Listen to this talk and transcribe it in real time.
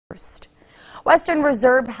Western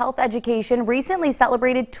Reserve Health Education recently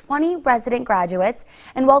celebrated 20 resident graduates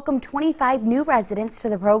and welcomed 25 new residents to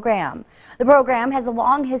the program. The program has a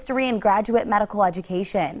long history in graduate medical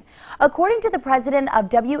education. According to the president of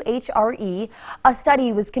WHRE, a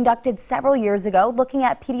study was conducted several years ago looking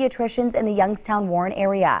at pediatricians in the Youngstown-Warren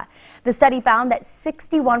area. The study found that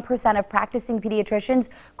 61% of practicing pediatricians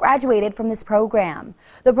graduated from this program.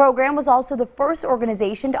 The program was also the first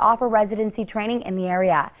organization to offer residency training in the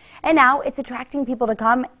area, and now it's attracting people to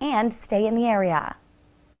come and stay in the area.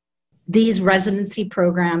 These residency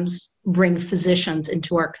programs bring physicians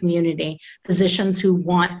into our community, physicians who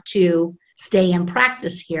want to stay and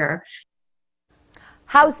practice here.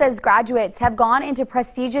 House says graduates have gone into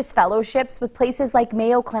prestigious fellowships with places like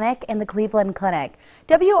Mayo Clinic and the Cleveland Clinic.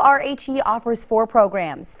 WRHE offers 4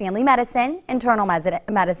 programs: family medicine, internal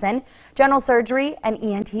medicine, general surgery, and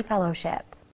ENT fellowship.